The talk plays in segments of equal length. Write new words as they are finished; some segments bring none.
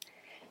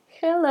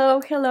Hello,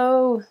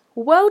 hello.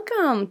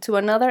 Welcome to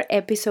another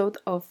episode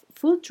of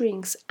Food,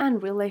 Drinks,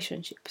 and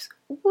Relationships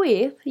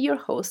with your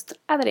host,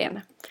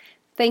 Adriana.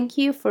 Thank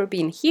you for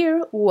being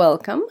here.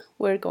 Welcome.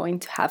 We're going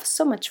to have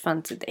so much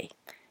fun today.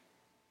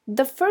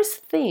 The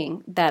first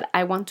thing that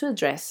I want to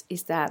address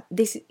is that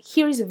this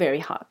here is very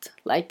hot.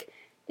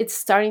 It's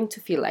starting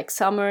to feel like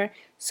summer,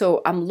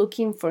 so I'm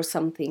looking for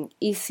something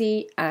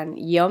easy and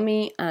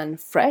yummy and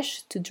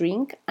fresh to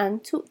drink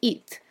and to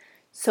eat.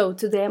 So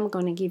today I'm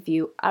going to give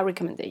you a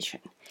recommendation.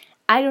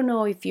 I don't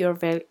know if you're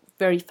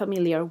very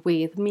familiar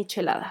with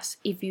micheladas.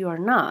 If you are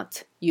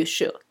not, you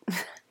should.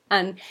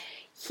 And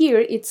here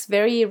it's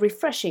very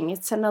refreshing.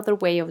 It's another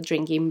way of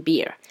drinking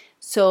beer.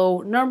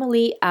 So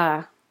normally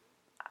a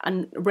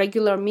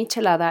regular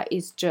michelada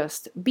is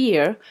just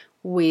beer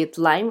with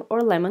lime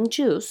or lemon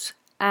juice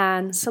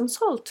and some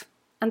salt,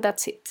 and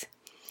that's it.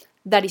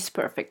 That is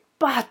perfect.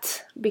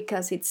 But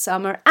because it's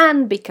summer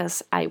and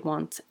because I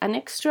want an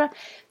extra,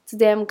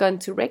 today I'm going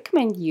to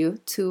recommend you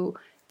to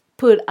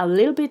put a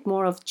little bit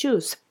more of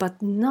juice, but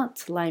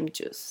not lime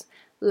juice,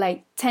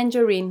 like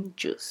tangerine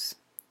juice.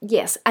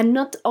 Yes, and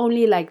not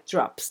only like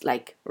drops,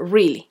 like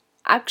really.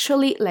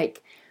 Actually,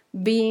 like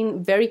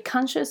being very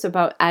conscious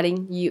about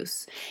adding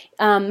juice.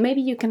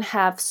 Maybe you can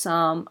have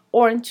some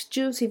orange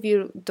juice if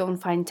you don't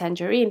find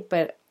tangerine,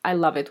 but I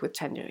love it with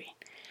tangerine.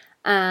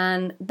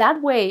 And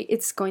that way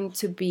it's going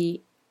to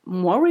be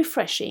more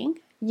refreshing.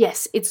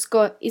 Yes, it's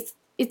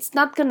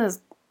not gonna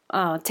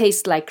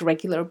taste like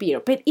regular beer,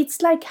 but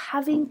it's like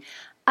having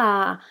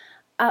a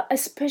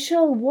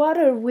special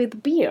water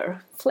with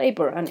beer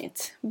flavor on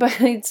it. But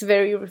it's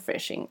very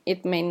refreshing.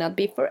 It may not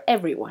be for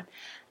everyone.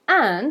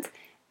 And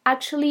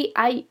actually,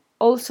 I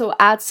also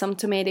add some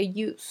tomato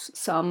juice,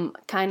 some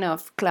kind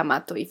of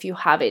clamato. If you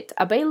have it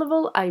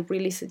available, I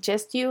really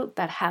suggest you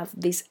that have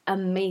this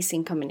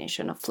amazing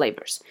combination of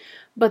flavors.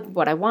 But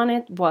what I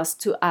wanted was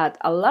to add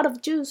a lot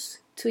of juice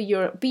to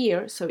your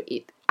beer so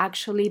it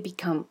actually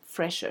become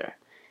fresher,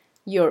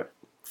 your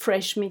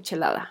fresh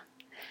michelada.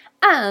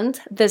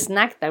 And the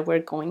snack that we're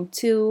going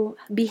to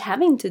be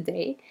having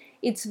today,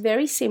 it's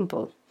very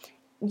simple.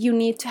 You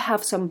need to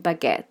have some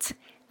baguette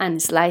and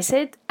slice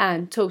it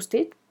and toast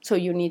it. So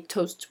you need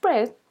toast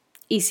bread,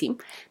 easy.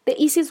 The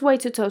easiest way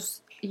to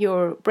toast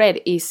your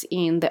bread is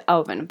in the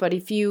oven. But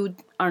if you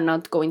are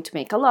not going to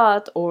make a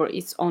lot or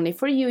it's only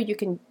for you, you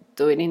can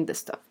do it in the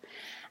stove.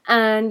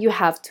 And you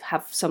have to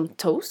have some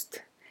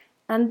toast.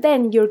 And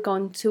then you're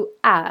going to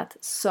add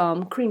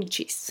some cream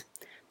cheese.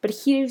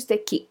 But here's the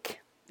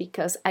kick,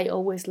 because I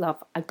always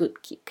love a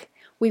good kick.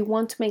 We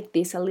want to make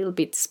this a little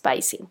bit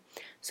spicy.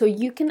 So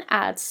you can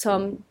add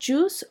some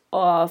juice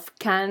of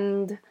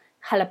canned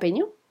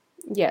jalapeno.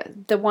 Yeah,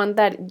 the one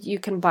that you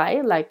can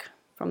buy like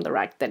from the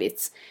rack, that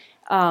it's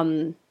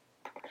jalapeno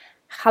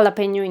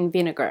in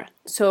vinegar.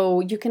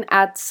 So you can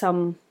add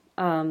some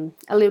a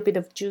little bit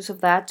of juice of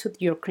that to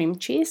your cream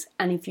cheese,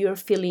 and if you're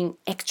feeling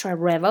extra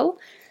rebel,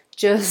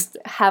 just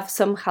have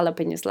some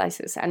jalapeno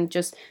slices and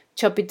just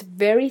chop it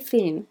very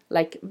thin,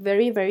 like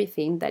very, very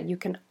thin, that you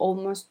can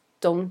almost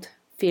don't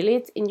feel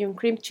it in your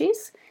cream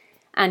cheese,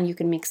 and you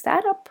can mix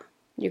that up.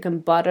 You can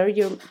butter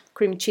your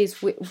cream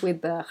cheese with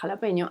the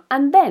jalapeno,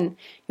 and then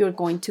you're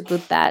going to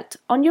put that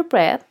on your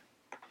bread,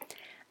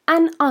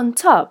 and on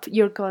top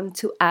you're going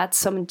to add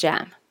some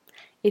jam.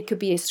 It could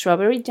be a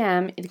strawberry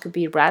jam, it could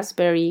be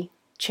raspberry,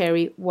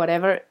 cherry,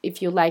 whatever.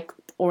 If you like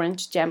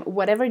orange jam,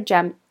 whatever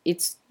jam,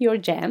 it's your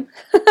jam.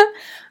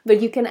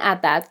 But you can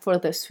add that for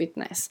the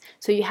sweetness.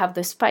 So you have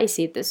the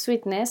spicy, the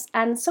sweetness,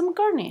 and some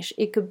garnish.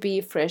 It could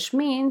be fresh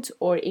mint,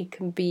 or it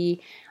can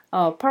be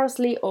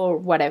parsley or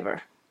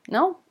whatever.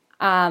 No?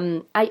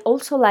 I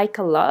also like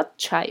a lot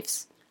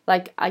chives.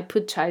 Like I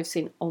put chives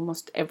in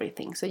almost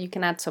everything. So you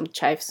can add some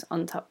chives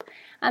on top.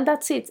 And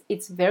that's it.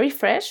 It's very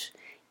fresh.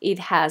 It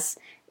has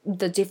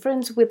the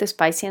difference with the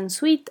spicy and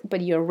sweet,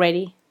 but you're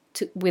ready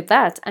with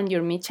that and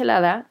your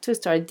michelada to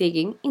start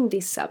digging in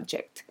this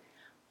subject.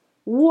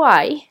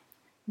 Why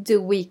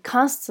do we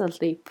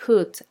constantly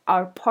put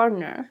our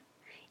partner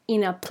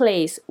in a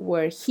place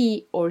where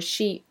he or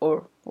she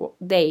or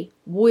they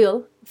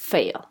will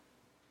fail?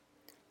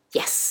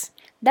 Yes,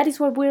 that is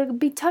what we'll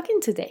be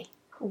talking today.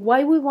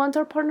 Why we want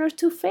our partner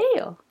to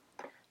fail.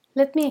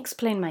 Let me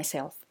explain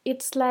myself.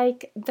 It's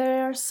like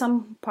there are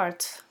some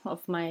parts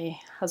of my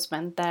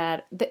husband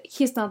that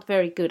he's not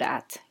very good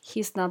at.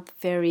 He's not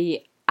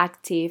very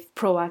active,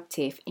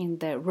 proactive in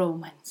the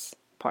romance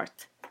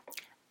part.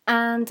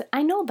 And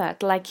I know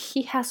that, like,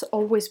 he has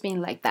always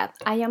been like that.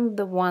 I am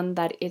the one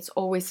that is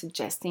always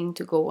suggesting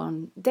to go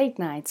on date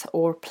nights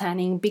or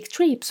planning big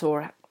trips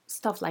or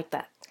stuff like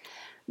that.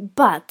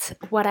 But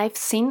what I've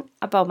seen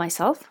about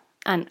myself,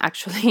 and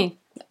actually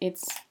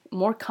it's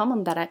more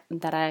common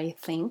that I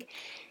think,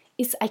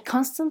 is I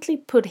constantly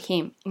put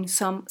him in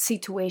some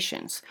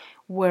situations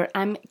where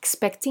I'm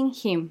expecting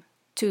him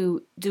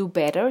to do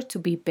better, to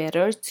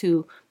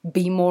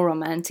be more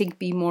romantic,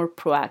 be more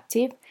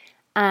proactive,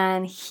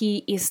 and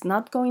he is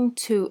not going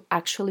to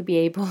actually be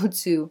able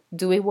to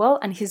do it well,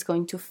 and he's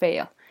going to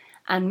fail.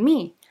 And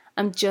me,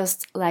 I'm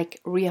just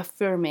like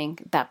reaffirming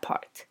that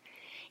part.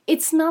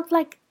 It's not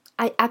like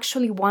I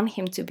actually want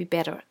him to be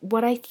better.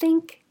 What I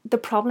think the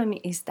problem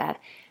is that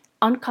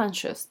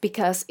unconscious,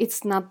 because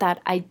it's not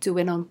that I do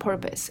it on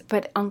purpose,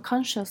 but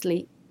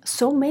unconsciously,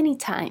 so many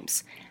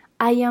times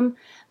I am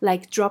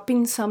like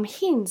dropping some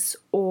hints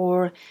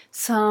or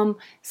some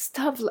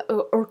stuff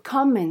or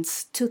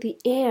comments to the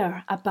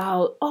air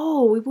about,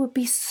 oh, it would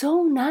be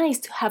so nice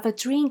to have a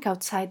drink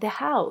outside the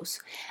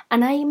house.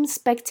 And I am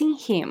expecting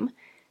him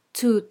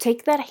to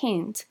take that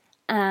hint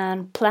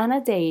and plan a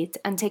date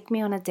and take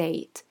me on a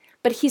date.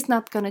 But he's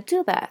not going to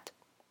do that.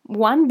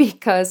 One,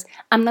 because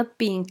I'm not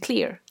being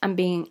clear, I'm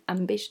being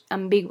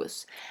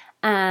ambiguous.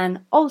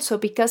 And also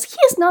because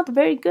he's not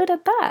very good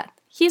at that.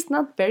 He's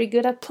not very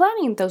good at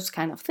planning those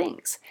kind of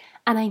things.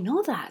 And I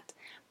know that.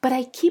 But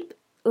I keep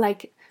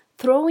like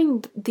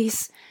throwing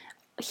these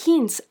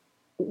hints,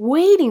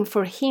 waiting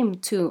for him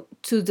to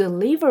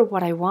deliver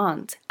what I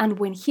want. And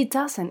when he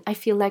doesn't, I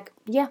feel like,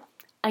 yeah,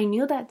 I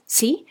knew that.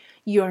 See,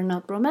 you're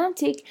not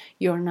romantic,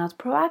 you're not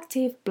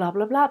proactive, blah,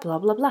 blah, blah, blah,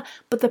 blah, blah.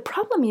 But the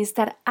problem is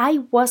that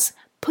I was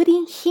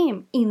putting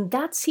him in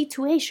that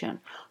situation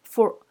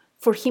for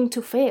him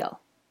to fail.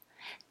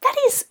 That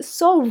is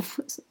so,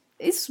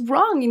 it's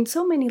wrong in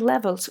so many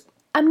levels.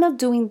 I'm not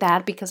doing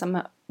that because I'm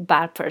a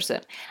bad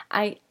person.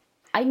 I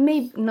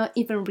may not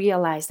even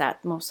realize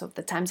that most of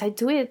the times. I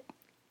do it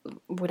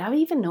without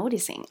even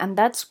noticing. And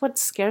that's what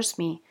scares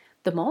me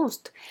the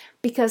most,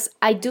 because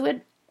I do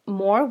it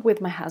more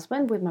with my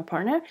husband, with my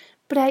partner,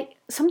 but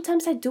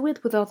sometimes I do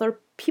it with other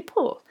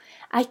people.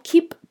 I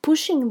keep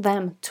pushing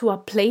them to a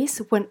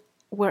place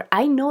where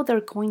I know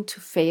they're going to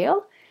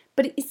fail,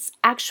 but it's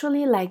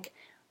actually like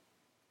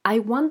I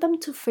want them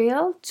to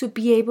fail to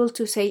be able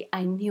to say,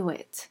 I knew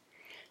it.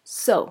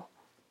 So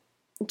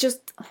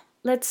just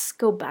let's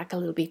go back a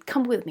little bit.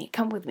 Come with me,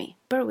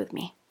 bear with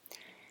me.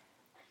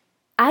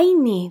 I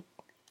need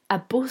a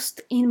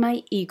boost in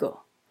my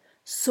ego.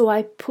 So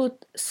I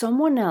put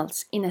someone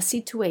else in a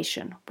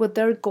situation where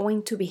they're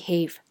going to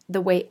behave the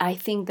way I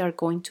think they're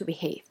going to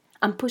behave.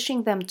 I'm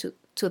pushing them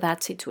to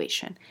that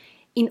situation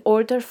in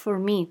order for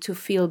me to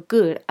feel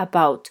good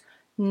about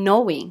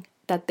knowing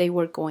that they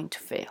were going to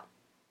fail.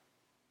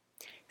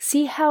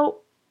 See how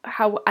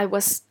I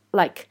was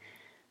like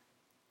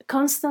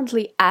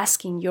constantly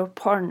asking your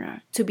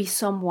partner to be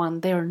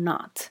someone they're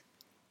not.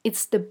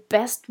 It's the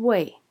best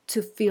way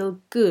to feel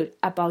good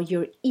about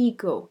your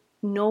ego,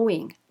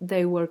 knowing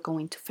they were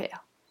going to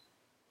fail.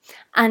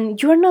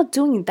 And you're not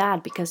doing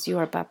that because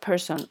you're a bad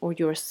person or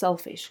you're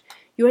selfish.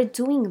 You're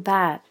doing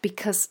that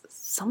because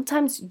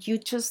sometimes you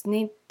just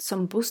need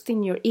some boost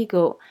in your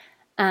ego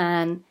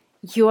and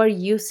you are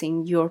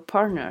using your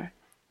partner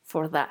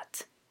for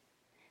that.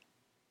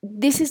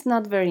 This is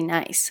not very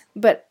nice,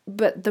 but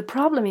the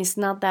problem is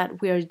not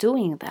that we are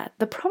doing that.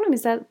 The problem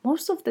is that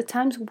most of the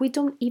times we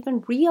don't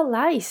even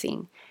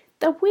realizing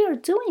that we are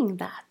doing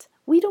that.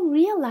 We don't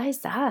realize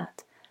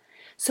that.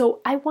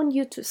 So I want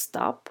you to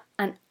stop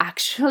and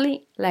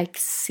actually like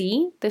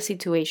see the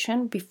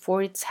situation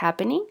before it's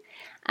happening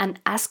and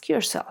ask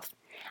yourself,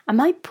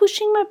 am I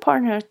pushing my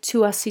partner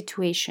to a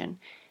situation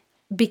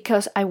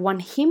because I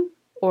want him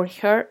or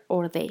her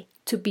or they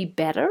to be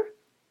better?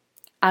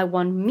 I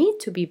want me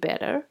to be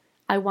better.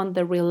 I want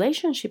the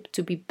relationship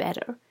to be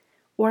better.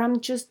 Or I'm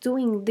just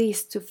doing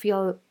this to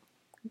feel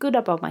good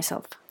about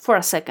myself for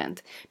a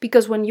second.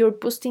 Because when you're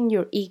boosting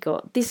your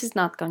ego, this is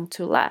not going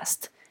to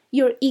last.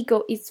 Your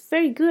ego is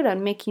very good at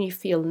making you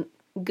feel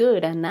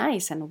good and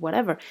nice and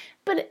whatever,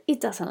 but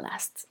it doesn't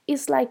last.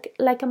 It's like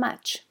a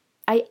match.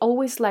 I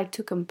always like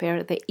to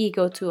compare the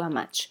ego to a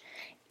match.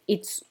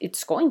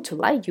 It's going to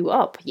light you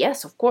up,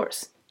 yes, of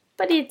course,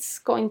 but it's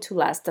going to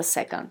last a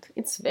second.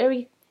 It's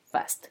very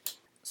fast.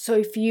 So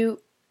if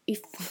you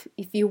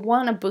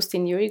want a boost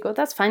in your ego,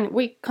 that's fine.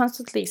 We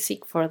constantly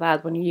seek for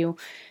that when you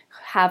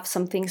have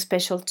something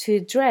special to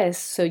dress,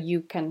 so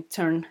you can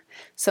turn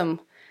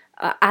some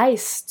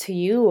eyes to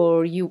you,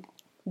 or you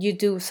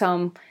do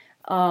some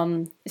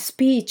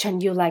speech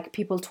and you like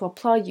people to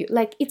applaud you.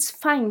 Like, it's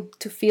fine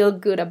to feel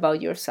good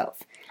about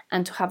yourself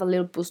and to have a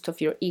little boost of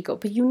your ego,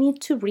 but you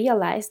need to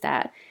realize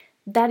that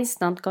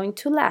is not going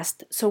to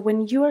last. So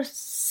when you're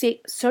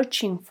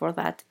searching for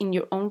that in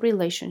your own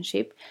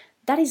relationship,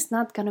 that is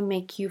not going to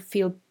make you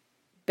feel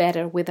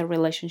better with a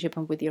relationship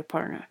and with your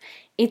partner.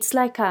 It's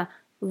like a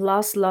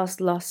loss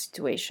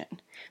situation,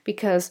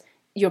 because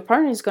your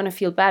partner is going to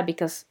feel bad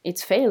because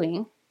it's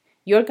failing.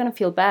 You're going to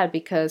feel bad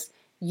because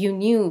you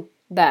knew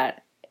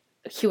that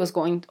he was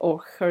going,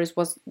 or hers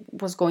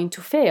was going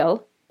to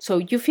fail. So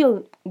you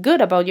feel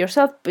good about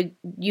yourself, but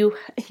you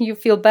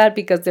feel bad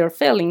because they're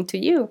failing to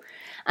you.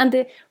 And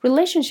the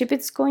relationship,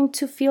 it's going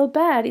to feel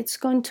bad. It's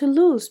going to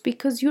lose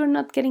because you're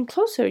not getting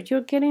closer.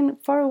 You're getting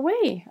far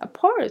away,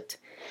 apart.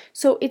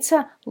 So it's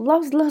a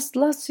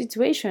loss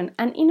situation.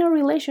 And in a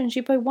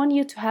relationship, I want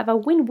you to have a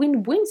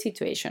win-win-win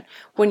situation.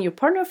 When your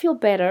partner feels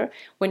better,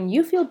 when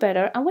you feel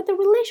better, and when the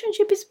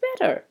relationship is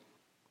better.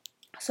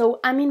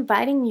 So I'm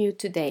inviting you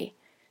today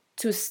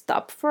to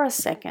stop for a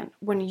second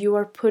when you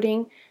are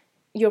putting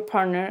your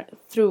partner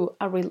through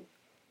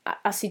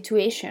a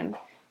situation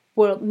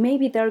where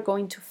maybe they're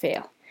going to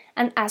fail.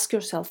 And ask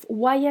yourself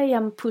why I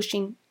am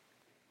pushing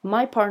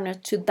my partner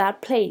to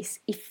that place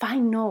if I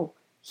know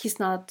he's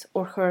not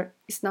or her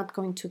is not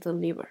going to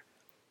deliver.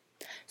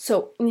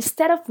 So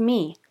instead of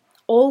me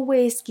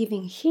always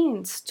giving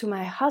hints to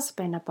my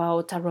husband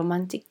about a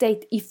romantic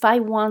date, if I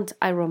want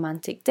a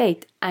romantic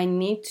date, I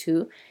need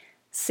to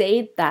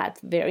say that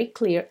very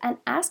clear and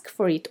ask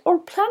for it or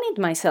plan it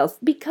myself,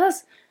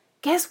 because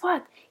guess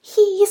what?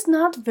 He is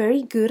not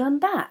very good on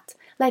that.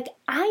 Like,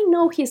 I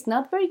know he's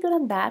not very good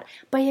on that,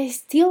 but I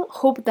still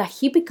hope that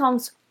he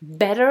becomes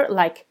better,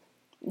 like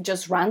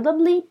just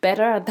randomly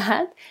better at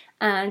that.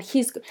 And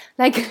he's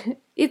like,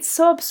 it's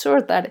so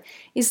absurd that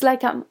it's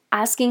like I'm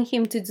asking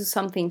him to do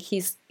something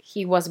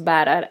he was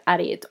bad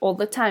at it all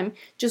the time,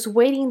 just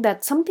waiting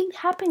that something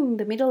happened in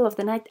the middle of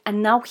the night,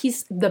 and now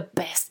he's the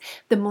best,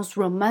 the most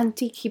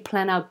romantic. He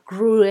planned a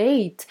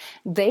great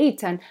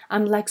date, and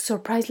I'm like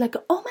surprised, like,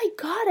 oh my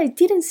god, I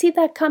didn't see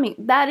that coming.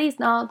 That is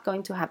not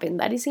going to happen.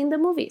 That is in the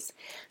movies.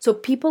 So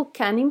people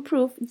can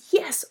improve.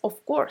 Yes,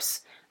 of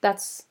course.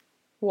 That's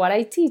what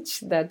I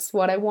teach. That's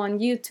what I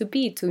want you to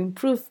be, to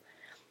improve.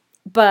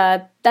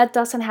 But that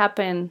doesn't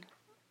happen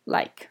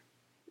like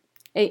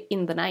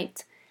in the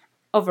night,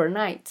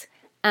 overnight,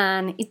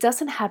 and it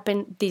doesn't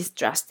happen this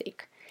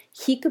drastic.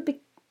 He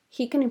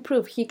can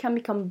improve, he can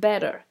become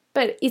better,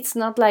 but it's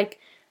not like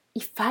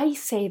if I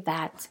say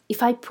that,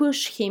 if I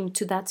push him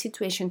to that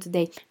situation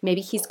today,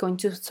 maybe he's going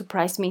to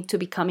surprise me to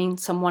becoming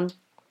someone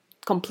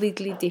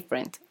completely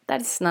different.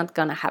 That is not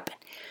gonna happen.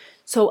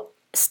 So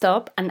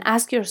stop and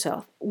ask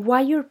yourself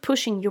why you're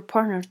pushing your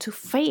partner to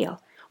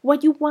fail. Why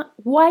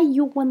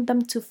you want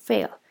them to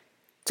fail?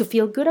 To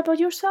feel good about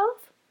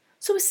yourself?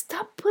 So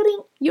stop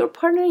putting your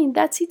partner in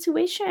that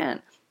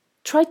situation.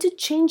 Try to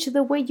change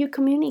the way you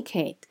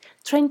communicate.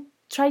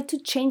 Try to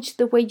change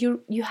the way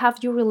you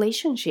have your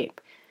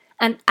relationship.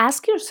 And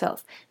ask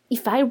yourself,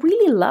 if I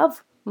really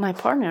love my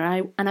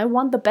partner and I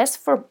want the best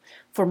for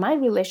my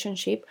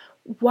relationship,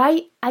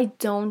 why I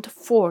don't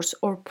force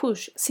or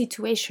push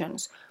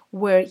situations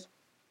where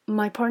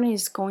my partner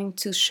is going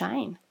to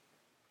shine,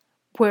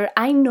 where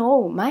I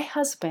know my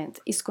husband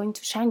is going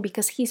to shine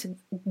because he's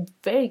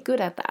very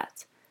good at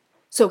that.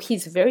 So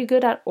he's very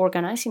good at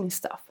organizing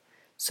stuff.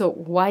 So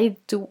why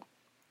do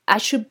I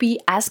should be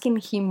asking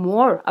him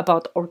more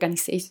about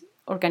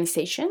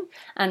organization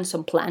and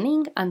some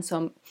planning and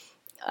some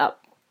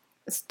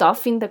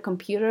stuff in the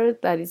computer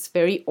that is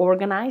very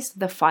organized,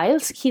 the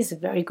files. He's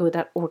very good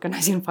at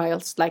organizing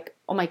files. Like,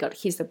 oh my god,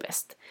 he's the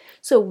best.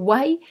 So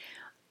why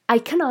I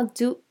cannot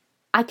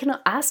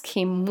ask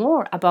him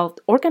more about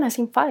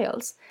organizing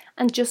files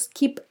and just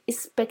keep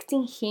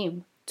expecting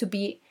him to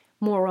be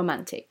more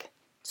romantic.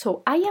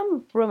 So I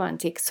am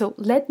romantic, so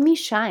let me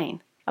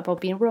shine about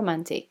being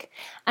romantic.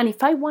 And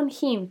if I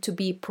want him to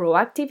be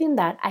proactive in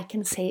that, I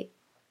can say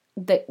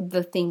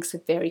the things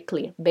very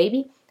clear.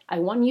 Baby, I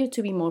want you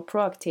to be more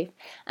proactive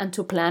and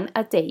to plan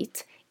a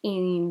date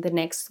in the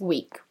next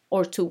week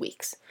or 2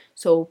 weeks.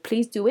 So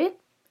please do it.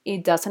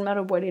 It doesn't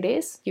matter what it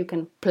is. You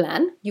can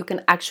plan. You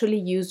can actually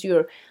use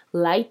your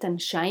light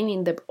and shine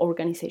in the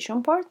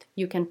organization part.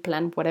 You can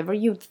plan whatever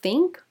you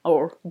think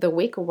or the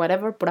week or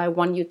whatever, but I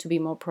want you to be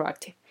more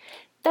proactive.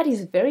 That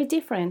is very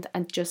different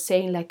and just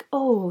saying like,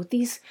 oh,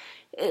 this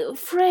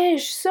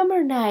fresh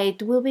summer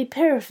night will be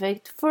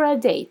perfect for a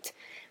date,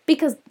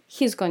 because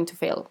he's going to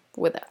fail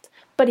with that.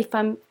 But if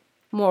I'm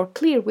more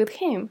clear with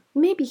him,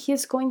 maybe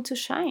he's going to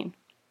shine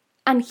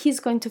and he's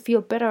going to feel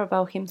better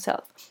about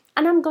himself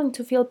and I'm going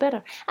to feel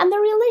better and the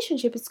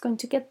relationship is going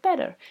to get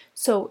better.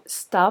 So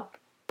stop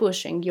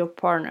pushing your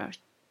partner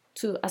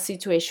to a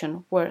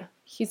situation where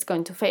he's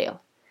going to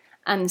fail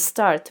and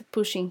start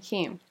pushing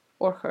him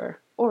or her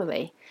or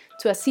they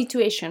to a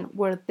situation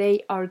where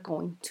they are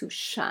going to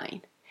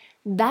shine.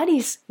 That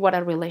is what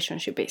a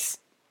relationship is.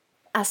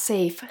 A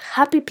safe,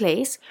 happy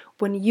place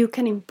when you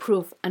can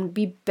improve and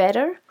be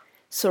better,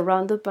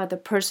 surrounded by the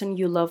person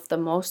you love the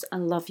most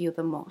and love you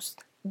the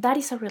most. That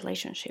is a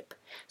relationship.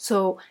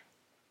 So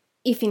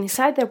if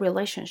inside the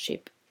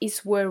relationship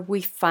is where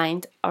we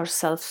find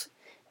ourselves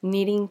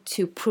needing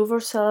to prove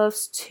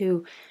ourselves,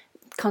 to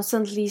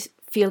constantly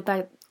feel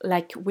that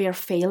like we're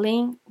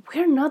failing,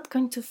 we're not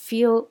going to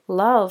feel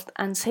loved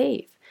and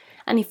safe.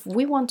 And if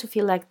we want to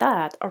feel like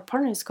that, our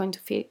partner is going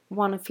to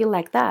want to feel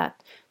like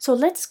that. So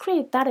let's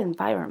create that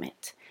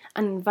environment.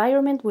 An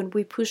environment when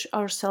we push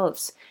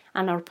ourselves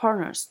and our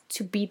partners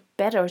to be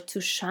better, to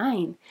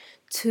shine,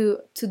 to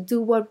do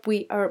what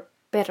we are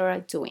better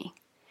at doing.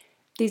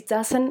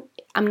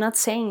 I'm not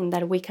saying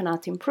that we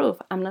cannot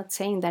improve. I'm not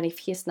saying that if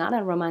he's not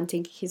a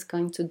romantic, he's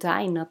going to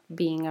die not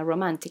being a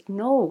romantic.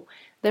 No,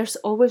 there's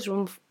always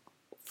room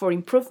for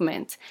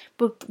improvement.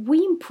 But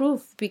we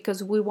improve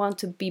because we want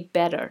to be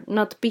better,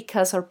 not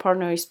because our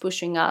partner is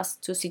pushing us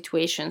to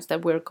situations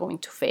that we're going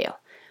to fail.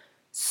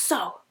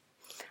 So,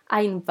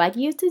 I invite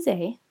you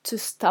today to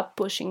stop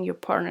pushing your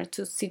partner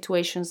to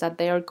situations that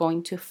they are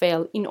going to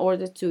fail in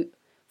order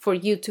for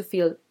you to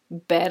feel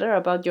better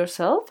about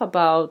yourself,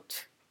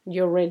 about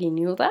you already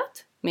knew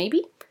that,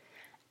 maybe.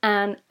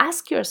 And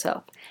ask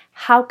yourself,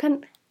 how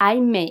can I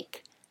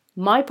make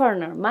my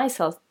partner,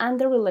 myself, and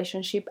the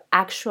relationship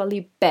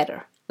actually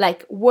better?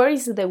 Like, where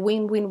is the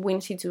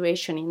win-win-win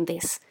situation in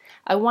this?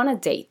 I want a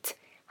date.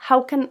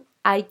 How can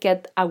I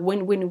get a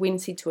win-win-win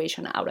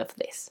situation out of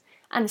this?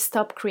 And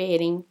stop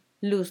creating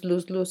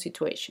lose-lose-lose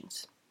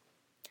situations.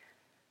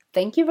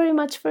 Thank you very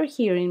much for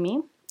hearing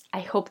me.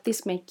 I hope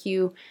this makes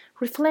you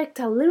reflect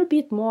a little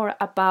bit more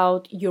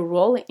about your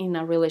role in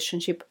a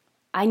relationship.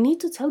 I need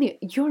to tell you,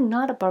 you're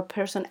not a bad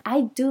person.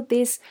 I do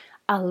this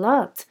a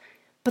lot.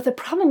 But the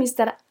problem is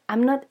that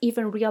I'm not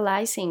even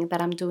realizing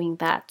that I'm doing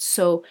that.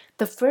 So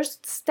the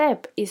first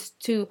step is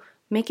to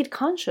make it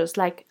conscious,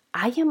 like,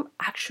 I am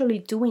actually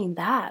doing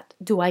that.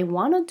 Do I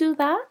want to do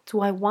that? Do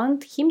I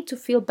want him to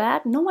feel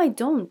bad? No, I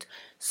don't.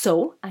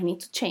 So I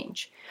need to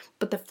change.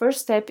 But the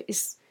first step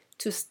is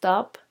to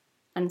stop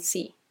and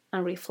see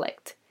and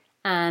reflect.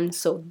 And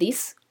so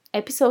this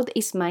episode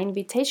is my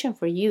invitation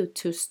for you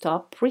to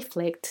stop,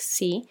 reflect,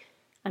 see,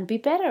 and be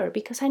better,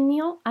 because I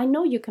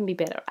know you can be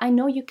better. I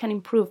know you can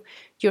improve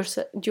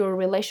your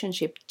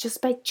relationship just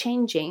by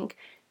changing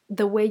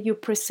the way you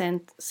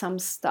present some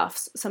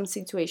stuff, some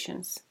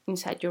situations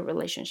inside your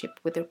relationship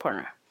with your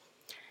partner.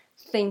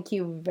 Thank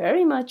you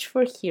very much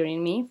for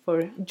hearing me,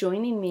 for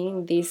joining me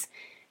in this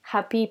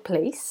happy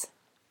place.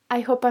 I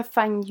hope I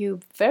find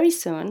you very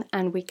soon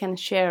and we can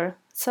share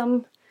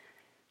some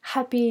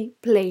happy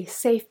place,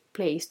 safe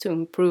place to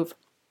improve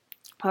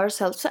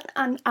ourselves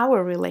and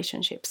our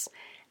relationships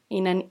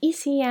in an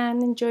easy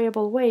and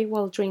enjoyable way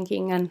while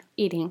drinking and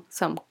eating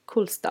some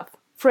cool stuff,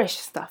 fresh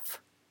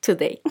stuff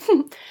today.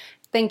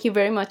 Thank you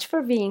very much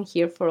for being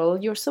here, for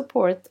all your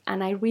support,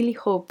 and I really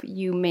hope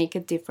you make a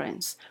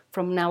difference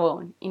from now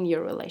on in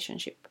your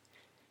relationship.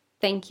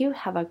 Thank you,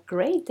 have a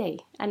great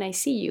day, and I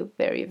see you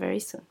very, very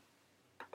soon.